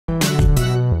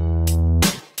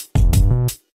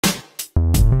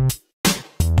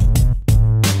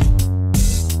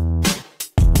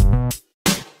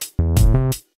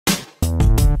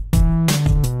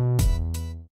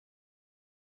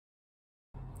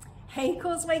Hey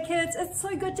CauseWay kids, it's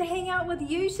so good to hang out with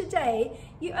you today.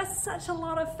 You are such a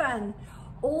lot of fun.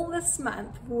 All this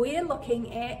month we're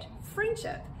looking at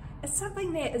friendship. It's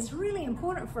something that is really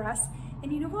important for us,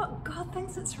 and you know what? God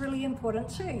thinks it's really important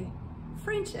too.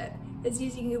 Friendship is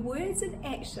using your words and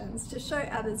actions to show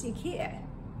others you care.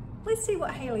 Let's see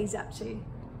what Haley's up to.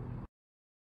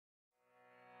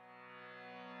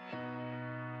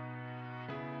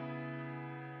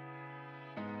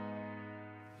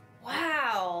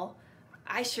 Wow,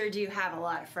 I sure do have a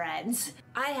lot of friends.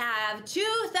 I have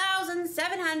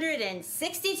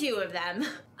 2,762 of them.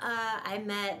 I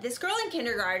met this girl in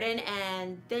kindergarten,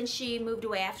 and then she moved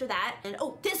away after that. And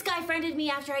oh, this guy friended me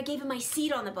after I gave him my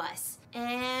seat on the bus.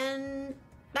 And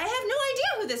I have no idea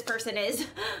who this person is.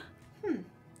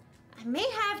 I may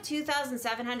have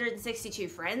 2,762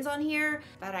 friends on here,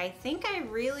 but I think I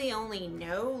really only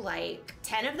know like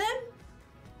 10 of them.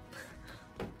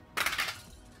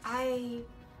 I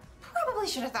probably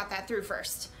should have thought that through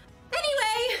first.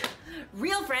 Anyway,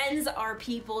 real friends are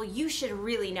people you should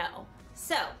really know.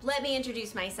 So let me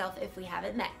introduce myself if we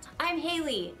haven't met. I'm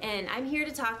Haley, and I'm here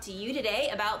to talk to you today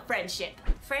about friendship.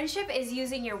 Friendship is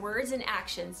using your words and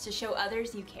actions to show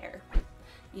others you care.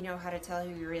 You know how to tell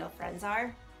who your real friends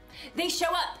are? They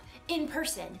show up in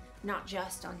person, not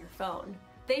just on your phone.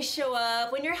 They show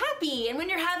up when you're happy and when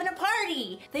you're having a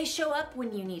party. They show up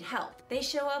when you need help. They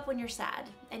show up when you're sad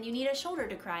and you need a shoulder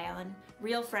to cry on.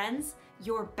 Real friends,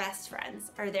 your best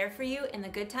friends, are there for you in the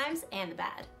good times and the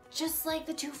bad. Just like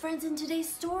the two friends in today's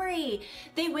story.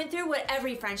 They went through what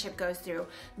every friendship goes through.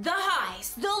 The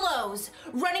highs, the lows,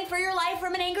 running for your life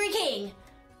from an angry king.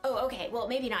 Oh, okay, well,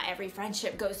 maybe not every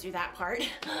friendship goes through that part.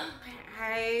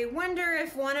 I wonder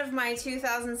if one of my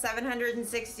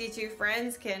 2,762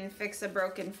 friends can fix a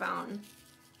broken phone.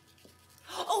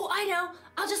 Oh, I know,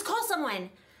 I'll just call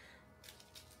someone.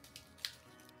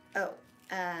 Oh,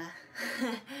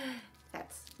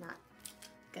 that's not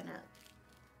gonna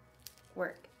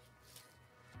work.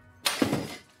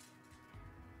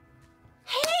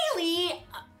 Haley!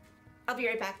 I'll be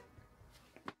right back.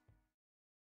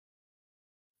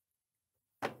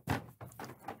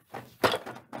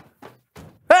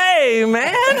 Hey,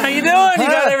 man, how you doing? You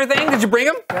got everything? Did you bring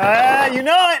them? You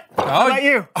know it. How about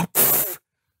you?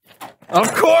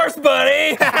 Of course,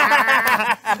 buddy.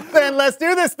 Then let's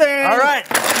do this thing. All right.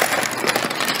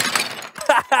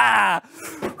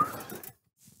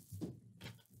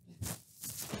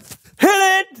 Hit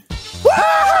it!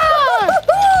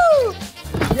 Woo!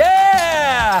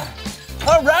 Yeah!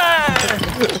 All right!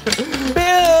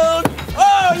 Build!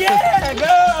 Oh, yeah!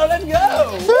 Go! Let's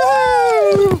go!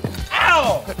 Woo!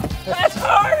 Ow! That's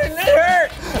hard and it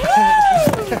hurt!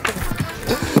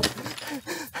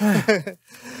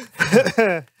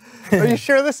 Are you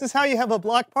sure this is how you have a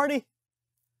block party?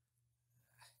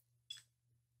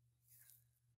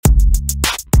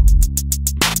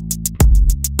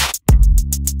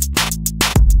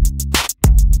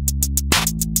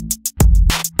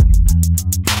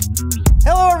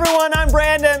 Hello everyone, I'm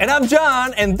Brandon. And I'm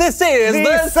John, and this is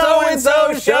the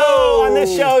So-and-So Show. On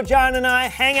this show, John and I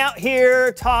hang out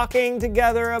here talking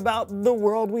together about the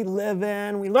world we live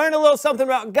in. We learn a little something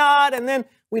about God, and then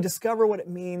we discover what it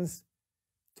means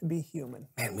to be human.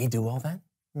 Man, we do all that?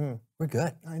 We're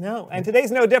good. I know, and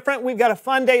today's no different. We've got a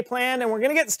fun day planned, and we're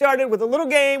gonna get started with a little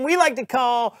game we like to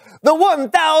call the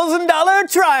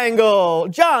 $1,000 Triangle.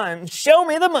 John, show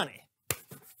me the money.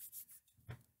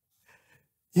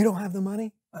 You don't have the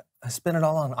money? I spent it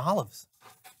all on olives.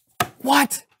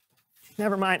 What?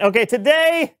 Never mind. Okay,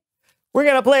 today we're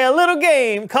going to play a little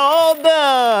game called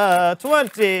the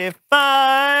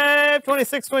 25,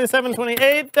 26, 27,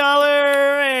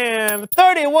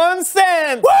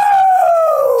 $28.31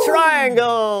 Woo!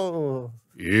 Triangle.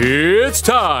 It's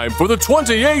time for the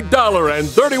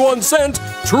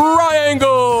 $28.31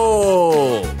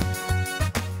 Triangle!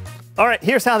 All right,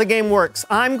 here's how the game works.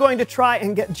 I'm going to try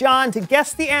and get John to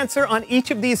guess the answer on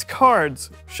each of these cards.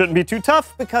 Shouldn't be too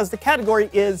tough because the category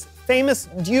is famous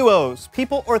duos,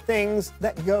 people or things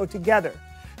that go together.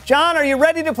 John, are you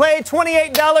ready to play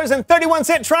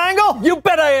 $28.31 Triangle? You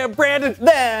bet I am, Brandon.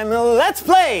 Then let's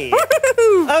play.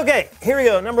 Okay, here we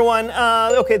go. Number one.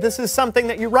 Okay, this is something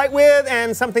that you write with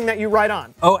and something that you write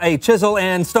on. Oh, a chisel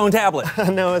and stone tablet.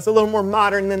 No, it's a little more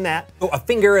modern than that. Oh, a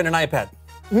finger and an iPad.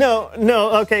 No,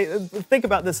 okay, think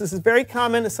about this. This is very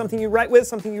common. It's something you write with,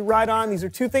 something you write on. These are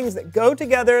two things that go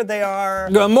together. They are...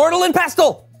 Mortal and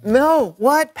pestle. No,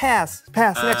 what? Pass,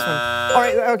 next one. All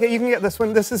right, okay, you can get this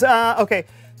one. This is, okay.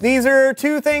 These are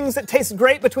two things that taste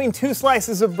great between two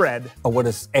slices of bread. Oh, what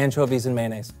is anchovies and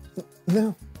mayonnaise?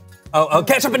 No. Oh,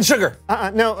 ketchup and sugar.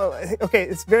 No. Okay,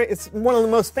 it's one of the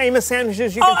most famous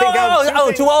sandwiches you can think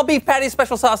of. To all beef patties,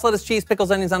 special sauce, lettuce, cheese, pickles,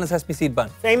 onions on a sesame seed bun.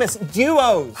 Famous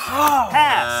duos.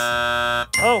 Pass.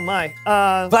 Oh my.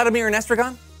 Vladimir and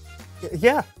Estragon?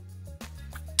 Yeah.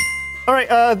 All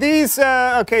right, these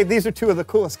are two of the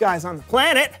coolest guys on the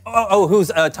planet.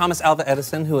 Who's Thomas Alva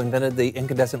Edison, who invented the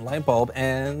incandescent light bulb,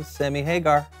 and Sammy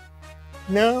Hagar?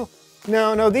 No.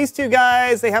 These two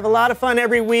guys, they have a lot of fun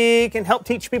every week and help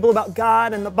teach people about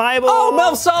God and the Bible. Oh,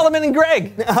 Mel Solomon and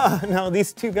Greg. No,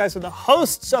 these two guys are the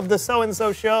hosts of the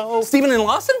So-and-So Show. Stephen and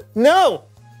Lawson? No,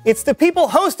 it's the people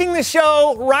hosting the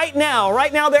show right now.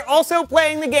 Right now, they're also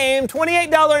playing the game,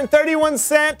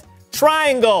 $28.31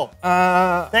 Triangle.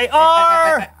 They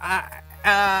are...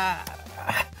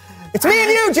 It's me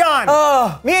and you,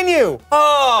 John. Me and you.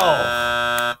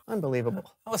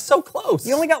 Unbelievable. I was so close.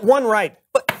 You only got one right.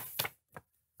 But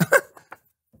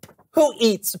who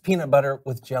eats peanut butter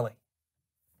with jelly?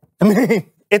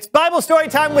 It's Bible story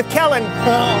time with Kellen. Oh,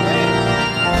 man.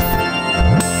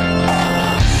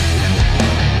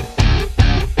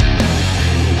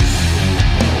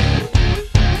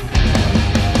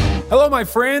 Hello, my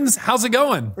friends. How's it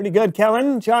going? Pretty good,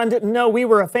 Kellen. John didn't know we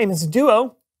were a famous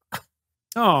duo.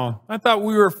 Oh, I thought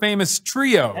we were a famous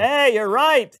trio. Hey, you're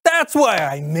right. That's why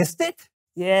I missed it.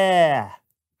 Yeah.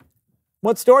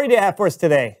 What story do you have for us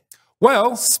today?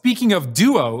 Well, speaking of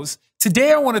duos,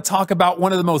 today I want to talk about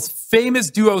one of the most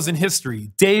famous duos in history,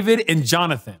 David and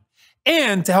Jonathan.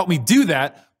 And to help me do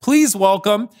that, please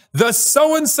welcome the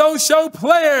So-and-So Show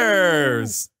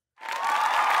players.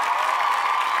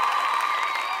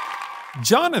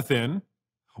 Jonathan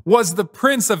was the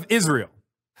Prince of Israel.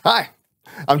 Hi,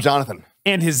 I'm Jonathan.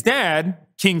 And his dad,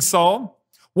 King Saul,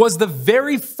 was the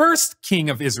very first king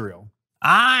of Israel.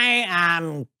 I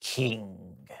am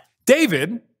king.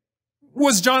 David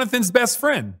was Jonathan's best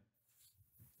friend.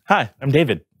 Hi, I'm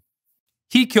David.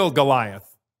 He killed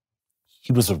Goliath.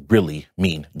 He was a really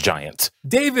mean giant.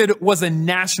 David was a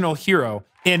national hero,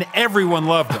 and everyone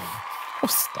loved him. Oh,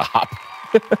 stop.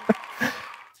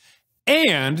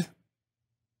 And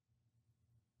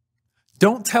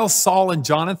don't tell Saul and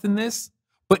Jonathan this,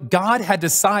 but God had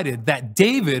decided that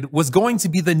David was going to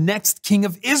be the next king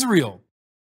of Israel.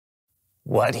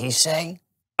 What'd he say?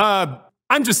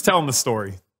 I'm just telling the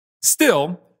story.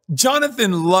 Still,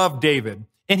 Jonathan loved David,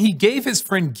 and he gave his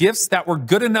friend gifts that were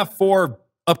good enough for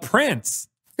a prince.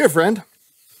 Here, friend.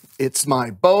 It's my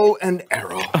bow and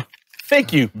arrow.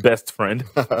 Thank you, best friend.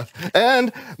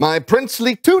 And my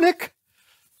princely tunic.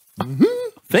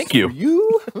 Thank you.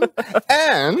 You.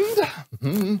 And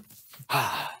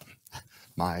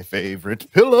my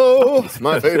favorite pillow.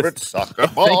 My favorite soccer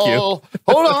ball. Thank you.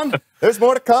 Hold on. There's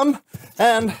more to come.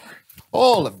 And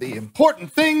all of the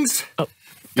important things.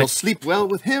 You'll sleep well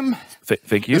with him.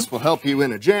 Thank you. This will help you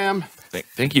in a jam.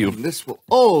 Thank you. And this will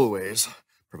always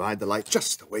provide the light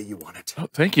just the way you want it. Oh,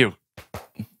 thank you.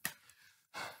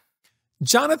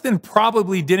 Jonathan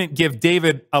probably didn't give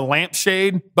David a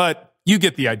lampshade, but you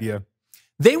get the idea.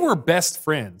 They were best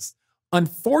friends.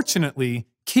 Unfortunately,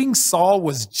 King Saul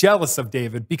was jealous of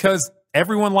David because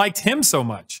everyone liked him so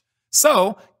much.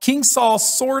 So King Saul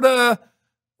sorta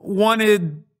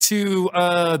wanted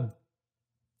to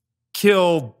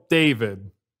kill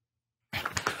David.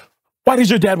 Why did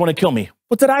your dad want to kill me?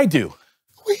 What did I do?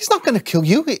 Well, he's not going to kill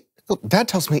you. Dad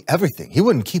tells me everything. He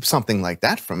wouldn't keep something like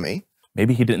that from me.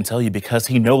 Maybe he didn't tell you because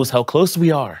he knows how close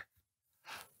we are.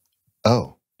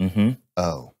 Oh. Mm-hmm.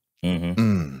 Oh.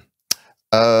 Mm-hmm.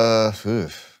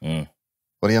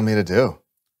 What do you want me to do?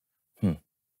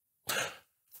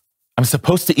 I'm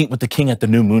supposed to eat with the king at the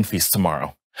new moon feast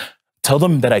tomorrow. Tell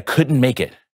them that I couldn't make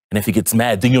it. And if he gets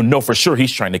mad, then you'll know for sure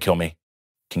he's trying to kill me.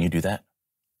 Can you do that?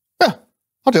 Yeah,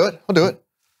 I'll do it. I'll do it.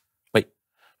 Wait,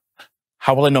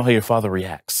 how will I know how your father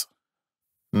reacts?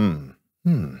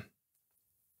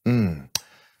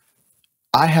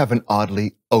 I have an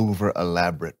oddly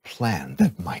over-elaborate plan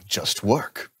that might just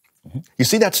work. You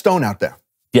see that stone out there?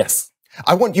 Yes.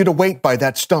 I want you to wait by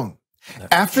that stone.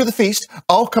 After the feast,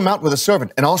 I'll come out with a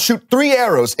servant and I'll shoot 3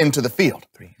 arrows into the field.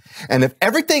 And if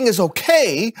everything is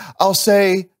okay, I'll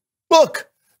say, look,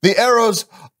 the arrows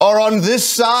are on this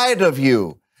side of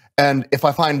you. And if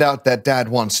I find out that Dad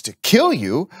wants to kill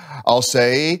you, I'll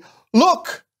say,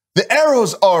 look, the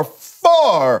arrows are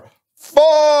far,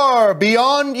 far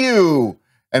beyond you.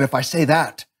 And if I say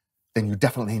that, then you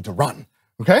definitely need to run.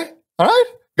 Okay? All right?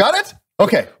 Got it?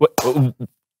 Okay.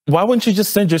 Why wouldn't you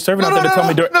just send your servant out there to tell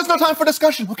me? There's no time for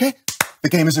discussion, okay? The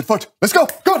game is afoot. Let's go.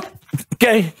 Good.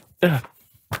 Okay.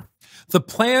 The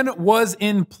plan was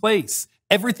in place.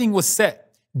 Everything was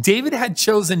set. David had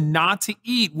chosen not to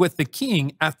eat with the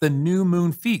king at the new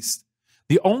moon feast.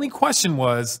 The only question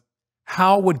was,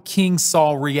 how would King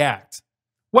Saul react?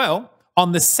 Well,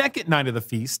 on the second night of the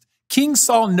feast, King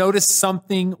Saul noticed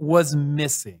something was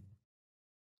missing.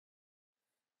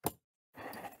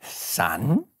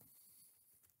 Son,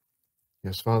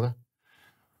 Yes, Father?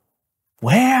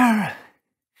 where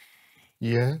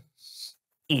Yes.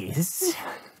 is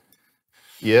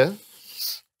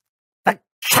Yes. the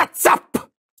catsup?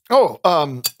 Oh,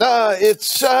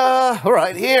 it's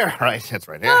right here. Right, it's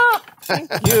right here. Thank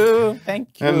you.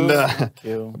 Thank you. And Thank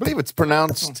you. I believe it's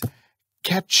pronounced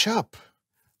ketchup.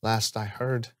 Last I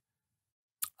heard.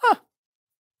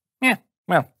 Yeah,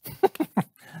 well,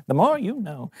 the more you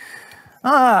know.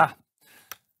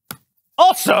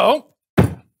 Also,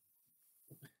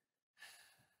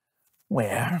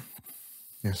 where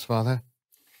Yes, Father.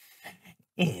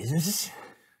 is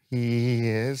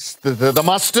Yes, the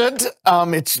mustard.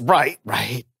 It's right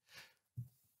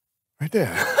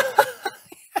there.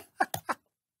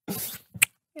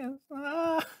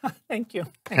 Yes, thank you.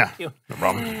 Yeah, Thank you. no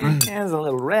problem. There's a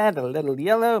little red, a little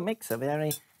yellow, makes a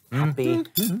very happy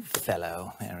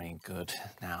fellow. Very good.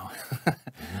 Now,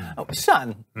 oh,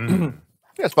 son,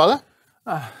 Yes, Father.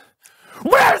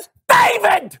 where's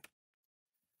David?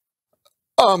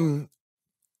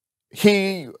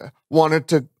 He wanted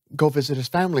to go visit his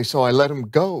family, so I let him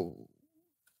go.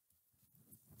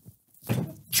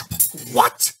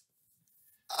 What?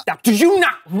 Now, do you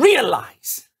not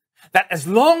realize that as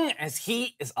long as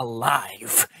he is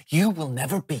alive, you will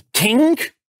never be king?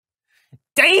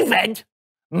 David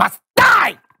must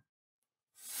die!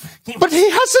 But he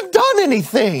hasn't done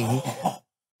anything.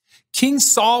 King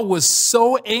Saul was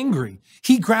so angry,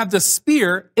 he grabbed a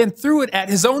spear and threw it at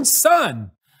his own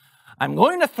son. I'm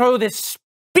going to throw this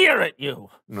spear at you.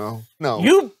 No.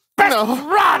 You best No.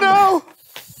 run! No.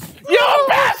 You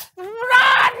best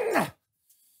run!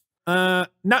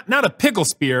 Not a pickle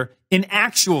spear, an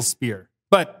actual spear.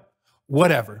 But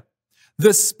whatever.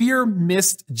 The spear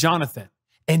missed Jonathan,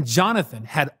 and Jonathan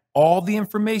had all the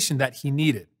information that he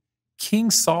needed.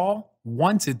 King Saul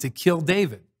wanted to kill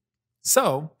David.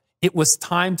 So it was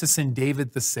time to send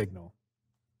David the signal.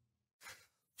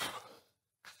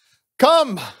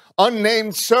 Come,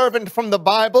 unnamed servant from the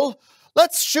Bible.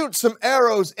 Let's shoot some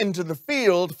arrows into the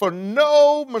field for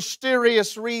no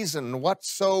mysterious reason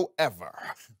whatsoever.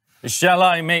 Shall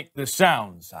I make the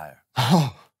sound, sire?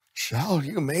 Oh, shall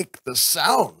you make the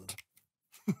sound?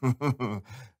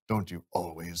 Don't you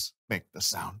always make the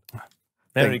sound?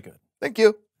 Very good. Thank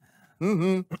you.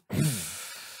 Mm-hmm.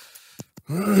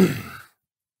 Very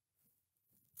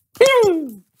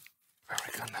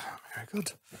good. Very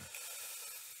good.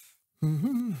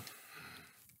 Mm-hmm.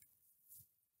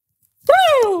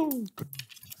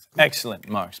 Excellent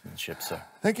marksmanship, sir.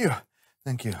 Thank you.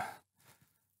 Thank you.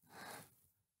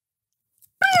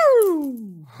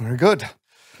 Very good.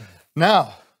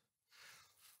 Now,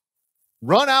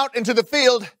 run out into the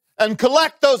field and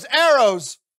collect those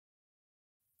arrows.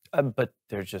 But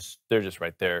they're just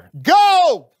right there.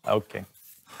 Go! Okay.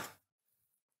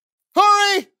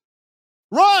 Hurry!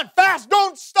 Run fast!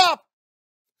 Don't stop!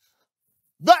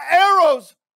 The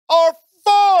arrows are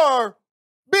far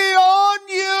beyond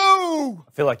you!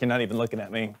 I feel like you're not even looking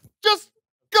at me. Just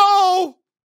go!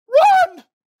 Run!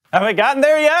 Have I gotten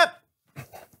there yet?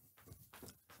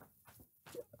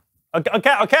 Okay.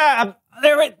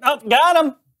 There we go. Oh,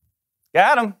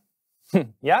 got him.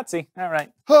 Yahtzee. All right.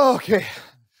 Okay.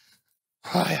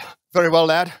 Very well,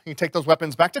 lad. You take those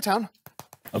weapons back to town.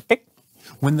 Okay.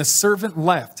 When the servant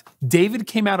left, David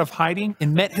came out of hiding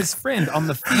and met his friend on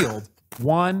the field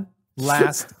one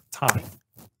last time.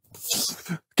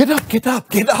 Get up, get up,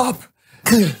 get up.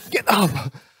 Get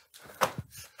up.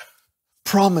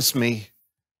 Promise me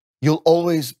you'll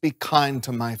always be kind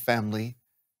to my family,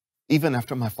 even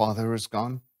after my father is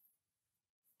gone.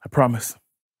 I promise.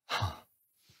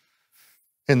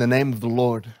 In the name of the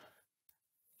Lord,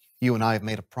 you and I have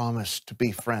made a promise to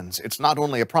be friends. It's not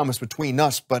only a promise between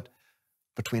us, but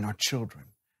between our children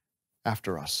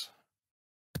after us.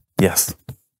 Yes.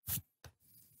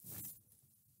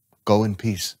 Go in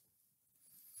peace.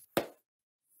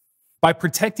 By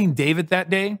protecting David that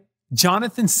day,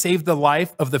 Jonathan saved the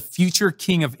life of the future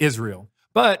king of Israel.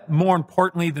 But more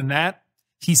importantly than that,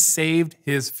 he saved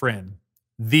his friend.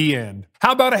 The end.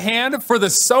 How about a hand for the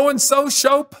So-and-So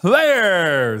Show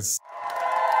players?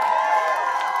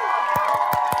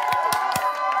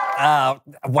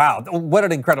 Wow, what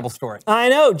an incredible story. I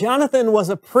know, Jonathan was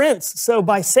a prince, so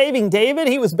by saving David,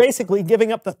 he was basically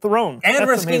giving up the throne. And That's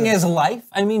risking amazing. his life.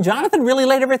 I mean, Jonathan really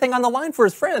laid everything on the line for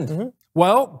his friend. Mm-hmm.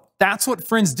 Well, that's what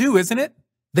friends do, isn't it?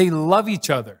 They love each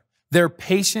other. They're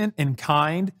patient and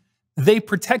kind. They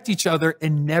protect each other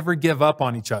and never give up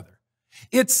on each other.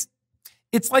 It's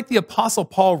like the Apostle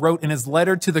Paul wrote in his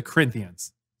letter to the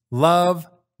Corinthians. Love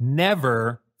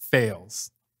never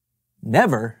fails.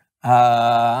 Never?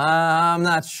 I'm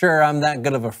not sure I'm that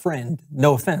good of a friend.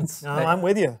 No offense. No, I'm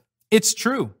with you. It's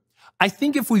true. I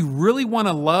think if we really want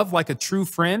to love like a true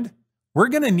friend, we're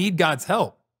going to need God's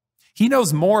help. He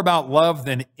knows more about love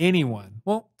than anyone.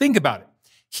 Well, think about it.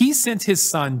 He sent his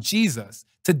son, Jesus,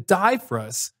 to die for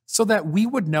us so that we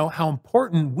would know how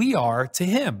important we are to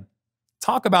him.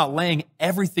 Talk about laying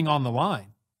everything on the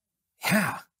line.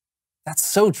 Yeah, that's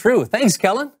so true. Thanks,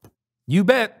 Kellen. You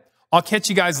bet. I'll catch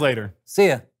you guys later. See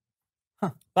ya.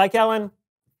 Bye, Kellen.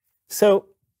 So,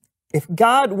 if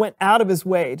God went out of his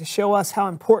way to show us how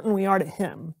important we are to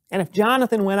him, and if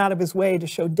Jonathan went out of his way to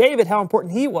show David how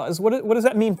important he was, what does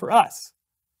that mean for us?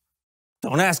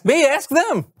 Don't ask me, ask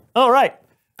them. All right.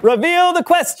 Reveal the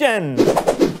question.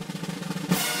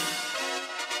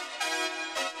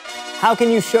 How can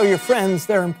you show your friends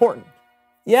they're important?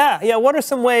 Yeah, what are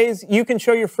some ways you can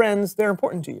show your friends they're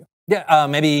important to you? Yeah,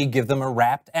 maybe give them a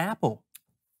wrapped apple.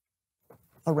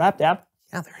 A wrapped apple?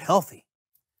 Yeah, they're healthy.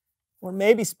 Or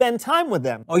maybe spend time with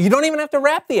them. Oh, you don't even have to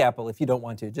wrap the apple if you don't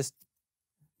want to. Just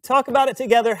talk about it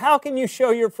together. How can you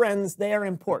show your friends they are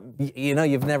important? You know,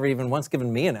 you've never even once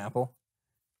given me an apple.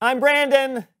 I'm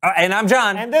Brandon. And I'm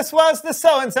John. And this was the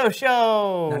So-and-So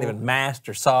Show. Not even mashed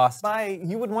or sauced.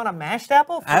 You would want a mashed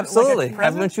apple? Absolutely. Like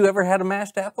haven't you ever had a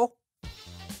mashed apple?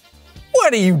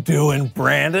 What are you doing,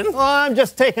 Brandon? Well, I'm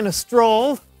just taking a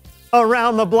stroll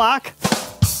around the block.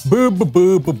 Boo, boo,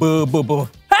 boo, boo, boo, boo, boo.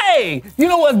 Hey, you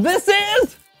know what this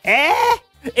is?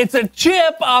 It's a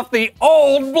chip off the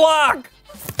old block.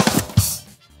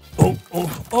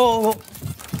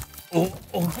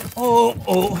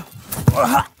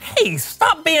 Hey,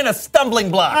 stop being a stumbling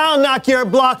block. I'll knock your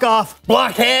block off.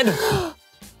 Blockhead.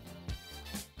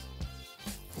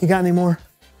 You got any more?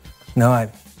 No,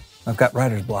 I've got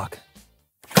writer's block.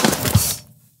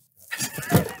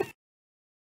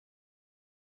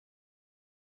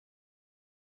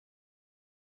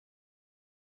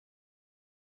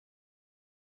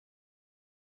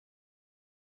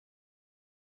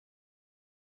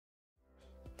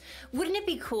 Wouldn't it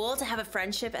be cool to have a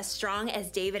friendship as strong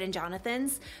as David and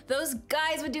Jonathan's? Those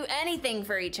guys would do anything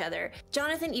for each other.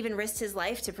 Jonathan even risked his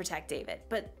life to protect David,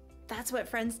 but that's what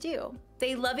friends do.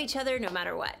 They love each other no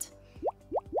matter what.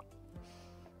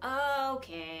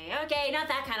 Okay, not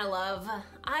that kind of love.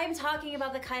 I'm talking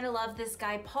about the kind of love this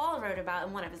guy Paul wrote about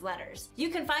in one of his letters. You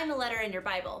can find the letter in your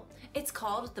Bible. It's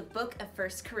called the Book of 1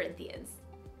 Corinthians.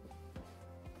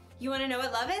 You want to know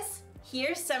what love is?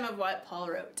 Here's some of what Paul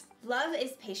wrote. Love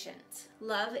is patient.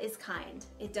 Love is kind.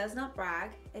 It does not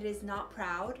brag. It is not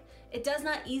proud. It does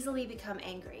not easily become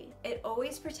angry. It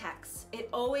always protects. It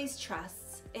always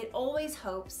trusts. It always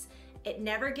hopes. It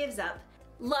never gives up.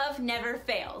 Love never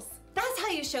fails. That's how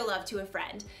you show love to a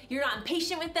friend. You're not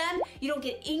impatient with them. You don't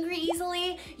get angry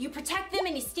easily. You protect them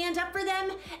and you stand up for them.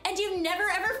 And you never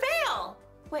ever fail.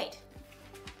 Wait.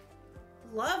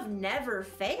 Love never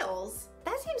fails?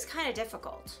 That seems kind of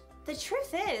difficult. The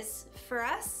truth is, for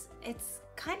us, it's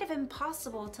kind of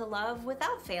impossible to love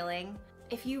without failing.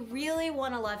 If you really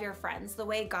want to love your friends the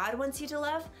way God wants you to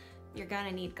love, you're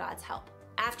gonna need God's help.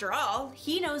 After all,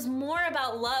 he knows more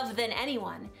about love than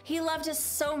anyone. He loved us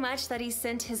so much that he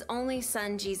sent his only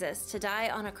son, Jesus, to die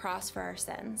on a cross for our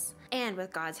sins. And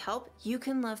with God's help, you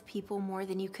can love people more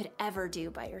than you could ever do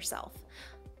by yourself.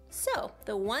 So,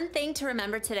 the one thing to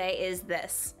remember today is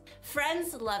this.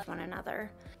 Friends love one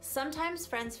another. Sometimes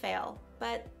friends fail,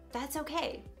 but that's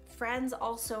okay. Friends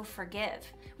also forgive,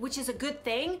 which is a good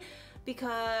thing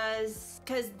because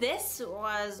this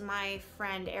was my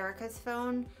friend Erica's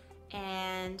phone,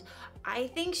 and I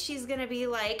think she's gonna be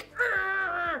like,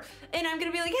 "Arr!" and I'm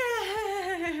gonna be like,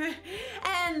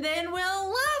 and then we'll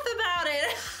laugh about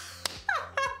it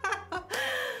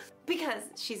because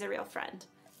she's a real friend,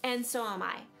 and so am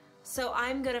I. So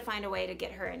I'm gonna find a way to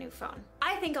get her a new phone.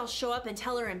 I think I'll show up and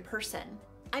tell her in person.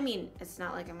 I mean, it's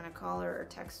not like I'm gonna call her or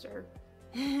text her.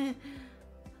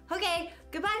 Okay,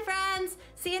 goodbye friends.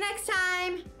 See you next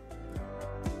time.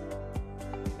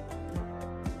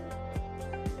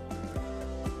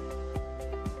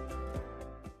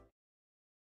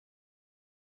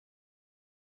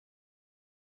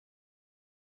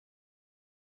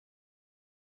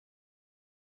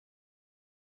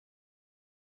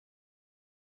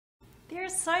 There are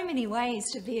so many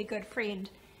ways to be a good friend.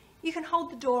 You can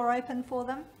hold the door open for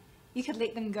them. You can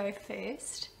let them go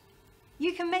first.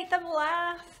 You can make them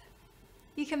laugh.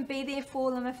 You can be there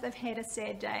for them if they've had a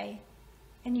sad day.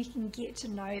 And you can get to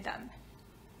know them.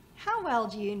 How well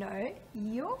do you know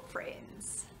your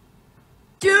friends?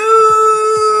 Do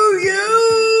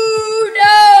you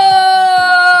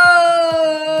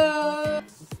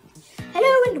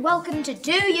welcome to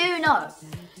Do You Know?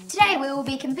 Today we will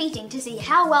be competing to see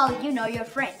how well you know your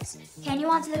friends. Can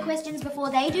you answer the questions before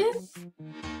they do?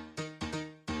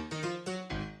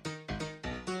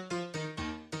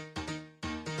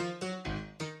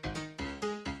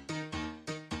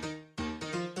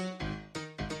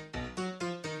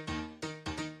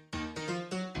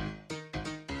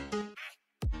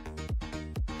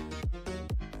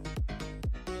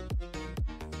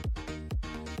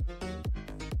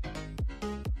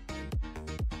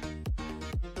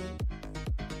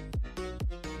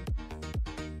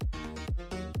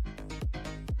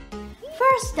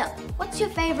 First up, what's your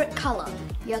favorite color?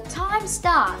 Your time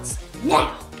starts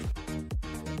now.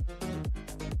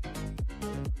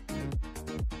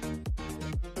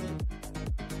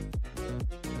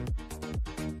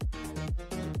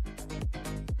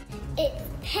 It's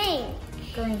pink.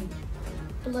 Green.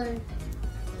 Blue.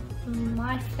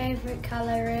 My favorite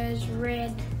color is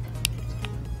red.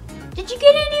 Did you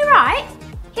get any right?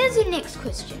 Here's your next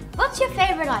question. What's your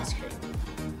favorite ice cream?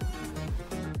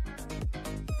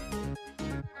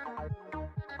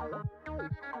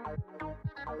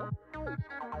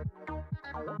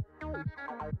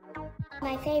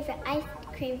 My favorite ice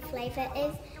cream flavor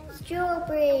is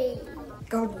strawberry.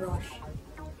 Gold Rush.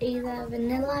 Either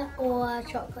vanilla or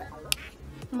chocolate.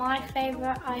 My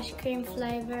favorite ice cream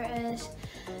flavor is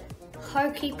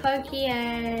Hokey Pokey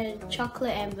and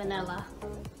chocolate and vanilla.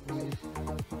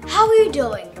 How are you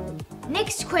doing?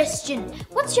 Next question.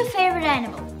 What's your favorite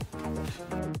animal?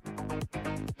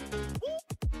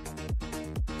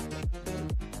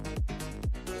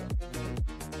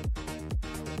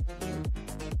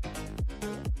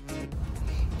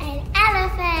 An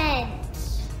elephant.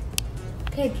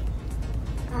 Pig.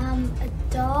 A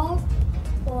dog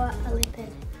or a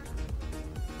leopard.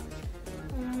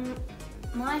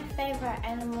 My favorite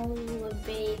animal would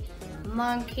be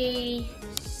monkey,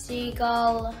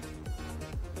 seagull,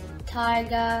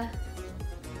 tiger.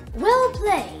 Well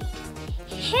played.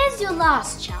 Here's your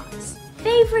last chance.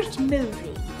 Favorite movie?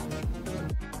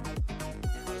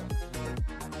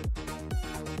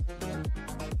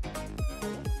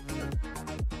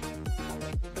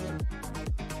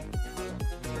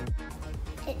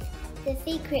 It's The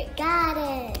Secret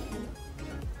Garden.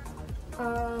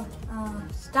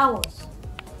 Star Wars.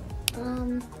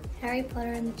 Harry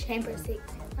Potter and the Chamber of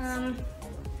Secrets.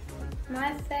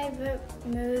 My favorite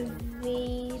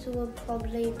movies would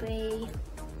probably be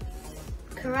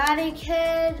Karate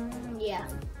Kid. Yeah.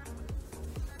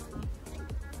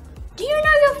 Do you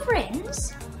know your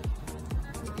friends?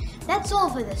 That's all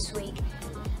for this week.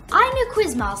 I'm your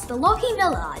quizmaster, Lockie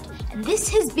Millard, and this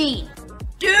has been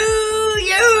Do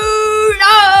You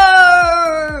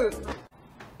Know?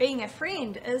 Being a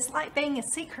friend is like being a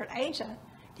secret agent.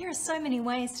 There are so many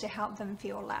ways to help them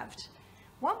feel loved.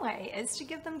 One way is to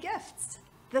give them gifts.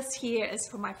 This here is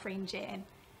for my friend Jan.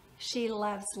 She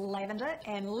loves lavender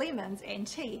and lemons and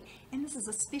tea, and this is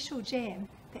a special jam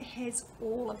that has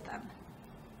all of them.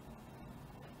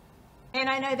 And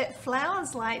I know that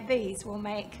flowers like these will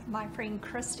make my friend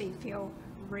Christy feel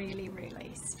really,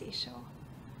 really special.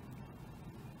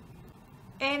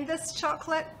 And this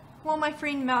chocolate, well, my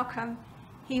friend Malcolm,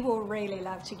 he will really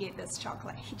love to get this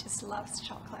chocolate. He just loves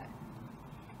chocolate.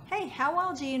 Hey, how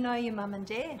well do you know your mum and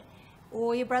dad?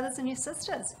 Or your brothers and your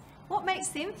sisters? What makes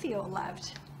them feel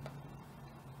loved?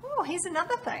 Oh, here's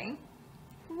another thing.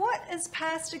 What is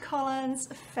Pastor Colin's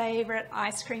favourite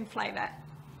ice cream flavour?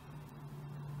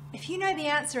 If you know the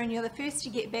answer and you're the first to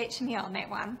get back to me on that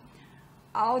one,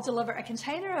 I'll deliver a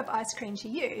container of ice cream to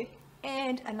you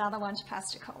and another one to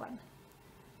Pastor Colin.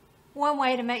 One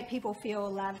way to make people feel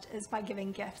loved is by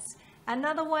giving gifts.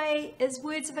 Another way is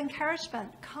words of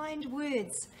encouragement, kind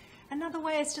words. Another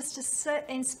way is just to sit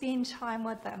and spend time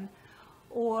with them.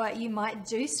 Or you might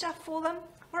do stuff for them,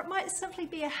 or it might simply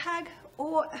be a hug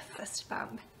or a fist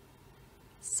bump.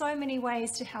 So many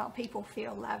ways to help people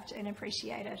feel loved and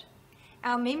appreciated.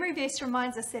 Our memory verse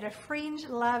reminds us that a friend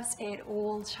loves at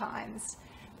all times.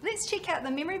 Let's check out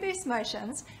the memory verse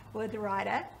motions with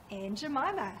Ryder and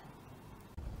Jemima.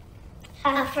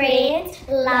 A friend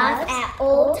loves at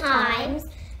all times.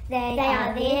 They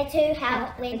are there to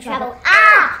help when trouble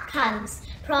comes.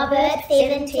 Proverbs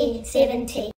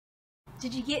 17:17.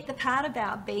 Did you get the part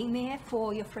about being there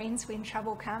for your friends when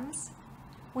trouble comes?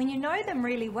 When you know them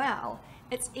really well,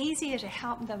 it's easier to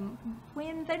help them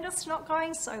when they're just not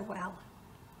going so well.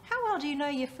 How well do you know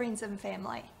your friends and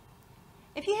family?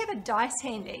 If you have a dice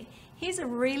handy, here's a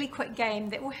really quick game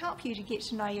that will help you to get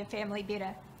to know your family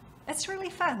better. It's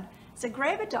really fun. So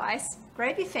grab a dice,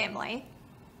 grab your family,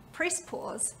 press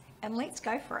pause, and let's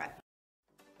go for it.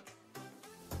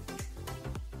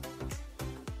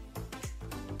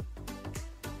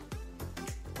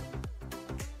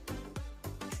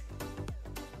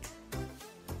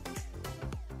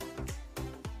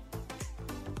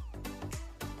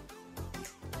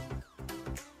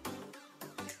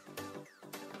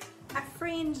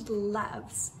 friend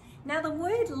loves. Now the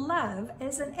word love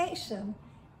is an action.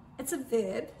 It's a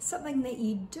verb, something that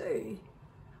you do.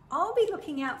 I'll be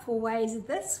looking out for ways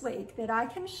this week that I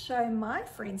can show my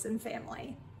friends and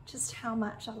family just how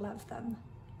much I love them.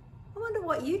 I wonder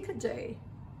what you could do.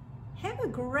 Have a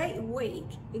great week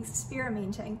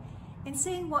experimenting and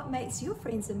seeing what makes your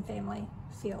friends and family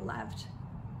feel loved.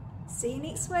 See you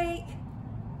next week.